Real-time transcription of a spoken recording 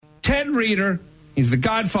Ted Reeder. He's the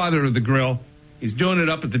godfather of the grill. He's doing it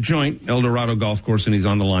up at the Joint, El Dorado Golf Course, and he's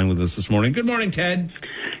on the line with us this morning. Good morning, Ted.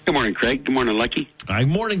 Good morning, Craig. Good morning, Lucky. Good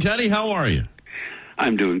morning, Teddy. How are you?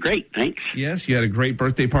 I'm doing great, thanks. Yes, you had a great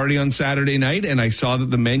birthday party on Saturday night, and I saw that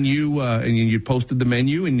the menu, and you posted the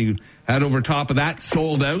menu, and you had over top of that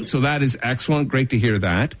sold out, so that is excellent. Great to hear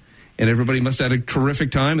that. And everybody must have had a terrific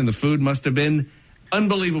time, and the food must have been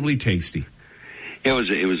unbelievably tasty. It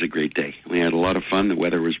was a great day. We had a lot of fun. The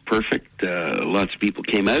weather was perfect. Lots of people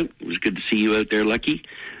came out. It was good to see you out there, Lucky.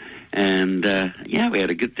 And, we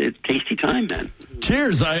had a good, tasty time, man.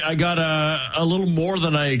 Cheers. I got a little more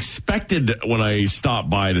than I expected when I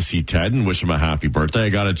stopped by to see Ted and wish him a happy birthday. I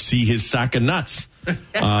got to see his sack of nuts.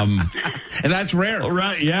 And that's rare.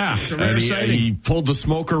 Right, yeah. It's a rare sighting. He pulled the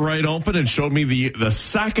smoker right open and showed me the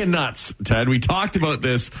sack of nuts, Ted. We talked about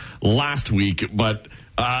this last week, but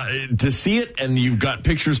to see it, and you've got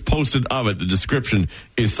pictures posted of it, the description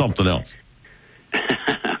is something else.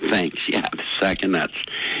 Thanks. Yeah, the sack of nuts.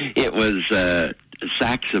 It was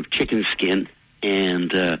sacks of chicken skin,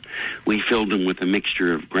 and we filled them with a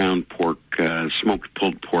mixture of ground pork, smoked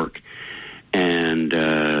pulled pork, and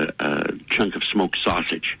a chunk of smoked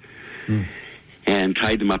sausage. And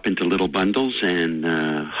tied them up into little bundles and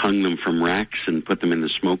hung them from racks and put them in the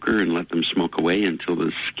smoker and let them smoke away until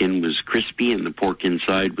the skin was crispy and the pork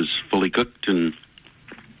inside was fully cooked. And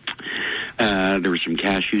there were some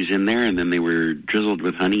cashews in there, and then they were drizzled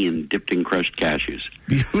with honey and dipped in crushed cashews.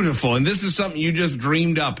 Beautiful. And this is something you just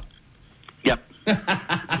dreamed up. Yep.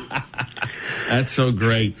 That's so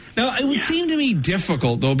great. Now, it would seem to me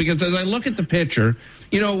difficult, though, because as I look at the picture,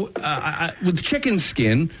 with chicken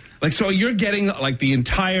skin, so you're getting, the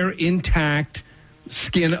entire intact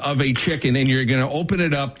skin of a chicken, and you're going to open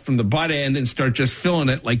it up from the butt end and start just filling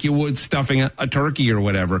it like you would stuffing a turkey or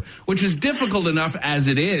whatever, which is difficult enough as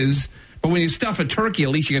it is. But when you stuff a turkey, at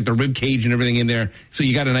least you get the rib cage and everything in there, so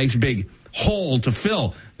you got a nice big hole to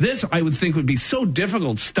fill. This, I would think, would be so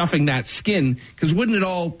difficult stuffing that skin, because wouldn't it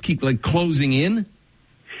all keep closing in?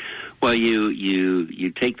 Well,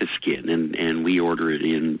 you take the skin and we order it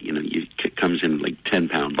in. It comes in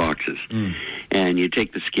 10-pound boxes, and you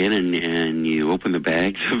take the skin and you open the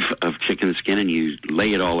bags of chicken skin and you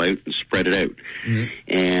lay it all out and spread it out,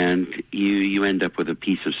 and you end up with a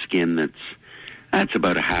piece of skin that's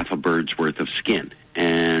about a half a bird's worth of skin.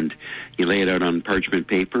 And you lay it out on parchment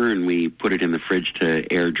paper, and we put it in the fridge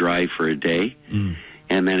to air dry for a day,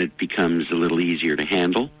 and then it becomes a little easier to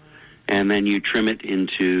handle. And then you trim it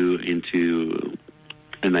into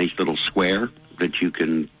a nice little square that you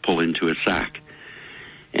can pull into a sack.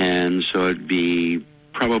 And so it'd be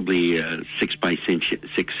probably a 6 by 6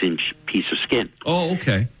 inch piece of skin. Oh,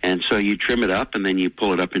 okay. And so you trim it up, and then you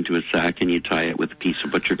pull it up into a sack, and you tie it with a piece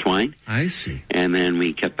of butcher twine. I see. And then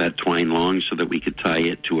we kept that twine long so that we could tie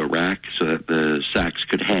it to a rack so that the sacks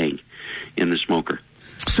could hang in the smoker.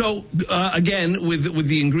 So, again, with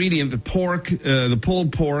the ingredient, the pork, the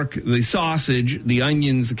pulled pork, the sausage, the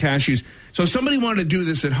onions, the cashews. So if somebody wanted to do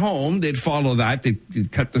this at home, they'd follow that.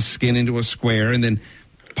 They'd cut the skin into a square and then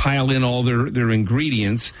pile in all their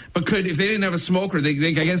ingredients. But if they didn't have a smoker, I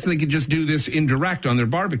guess they could just do this indirect on their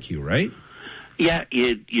barbecue, right? Yeah,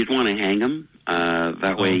 you'd want to hang them.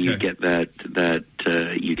 That way you get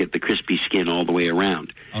you get the crispy skin all the way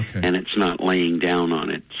around. Okay. And it's not laying down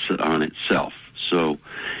on itself. So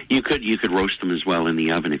you could roast them as well in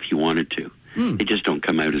the oven if you wanted to. They just don't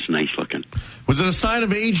come out as nice looking. Was it a sign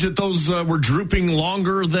of age that those were drooping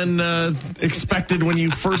longer than expected when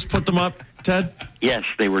you first put them up, Ted? Yes,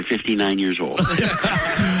 they were 59 years old.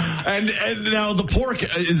 And now the pork,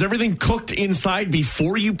 is everything cooked inside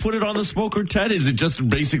before you put it on the smoker, Ted? Is it just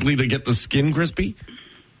basically to get the skin crispy?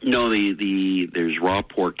 No, there's raw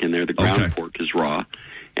pork in there. The ground pork is raw.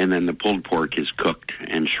 And then the pulled pork is cooked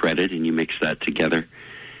and shredded, and you mix that together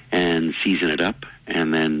and season it up.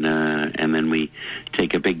 And then we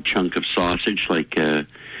take a big chunk of sausage, like a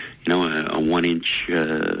 1-inch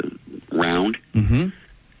round,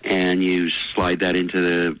 and you slide that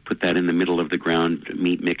put that in the middle of the ground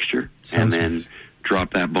meat mixture, and then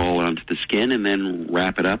drop that ball onto the skin, and then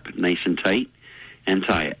wrap it up nice and tight and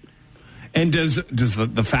tie it. And does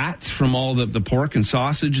the fats from all the pork and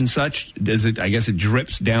sausage and such, I guess it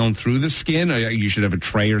drips down through the skin? Or you should have a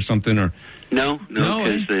tray or something, or... No,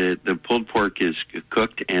 because the pulled pork is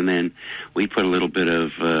cooked, and then we put a little bit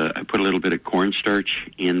of I put a little bit of cornstarch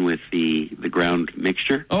in with the ground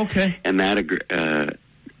mixture. Okay. And that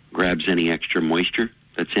grabs any extra moisture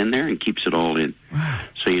that's in there and keeps it all in. Wow.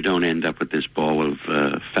 So you don't end up with this ball of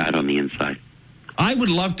fat on the inside. I would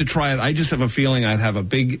love to try it. I just have a feeling I'd have a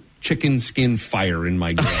big chicken skin fire in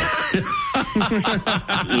my grill.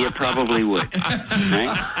 You probably would.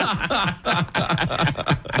 Right?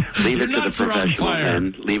 Leave it to the professional,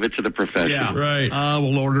 man. Leave it to the professional. Yeah, right.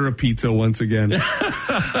 We'll order a pizza once again. All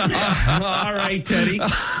right, Teddy.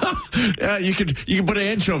 Yeah, you could put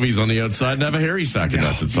anchovies on the outside and have a hairy sack of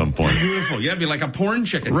nuts at some point. Beautiful. Yeah, it'd be like a porn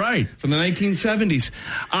chicken. Right. From the 1970s.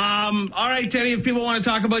 All right, Teddy, if people want to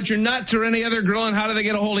talk about your nuts or any other grilling, how do they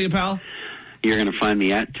get a hold of you, pal? You're going to find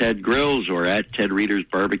me at Ted Grills or at Ted Reader's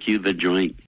Barbecue, The Joint.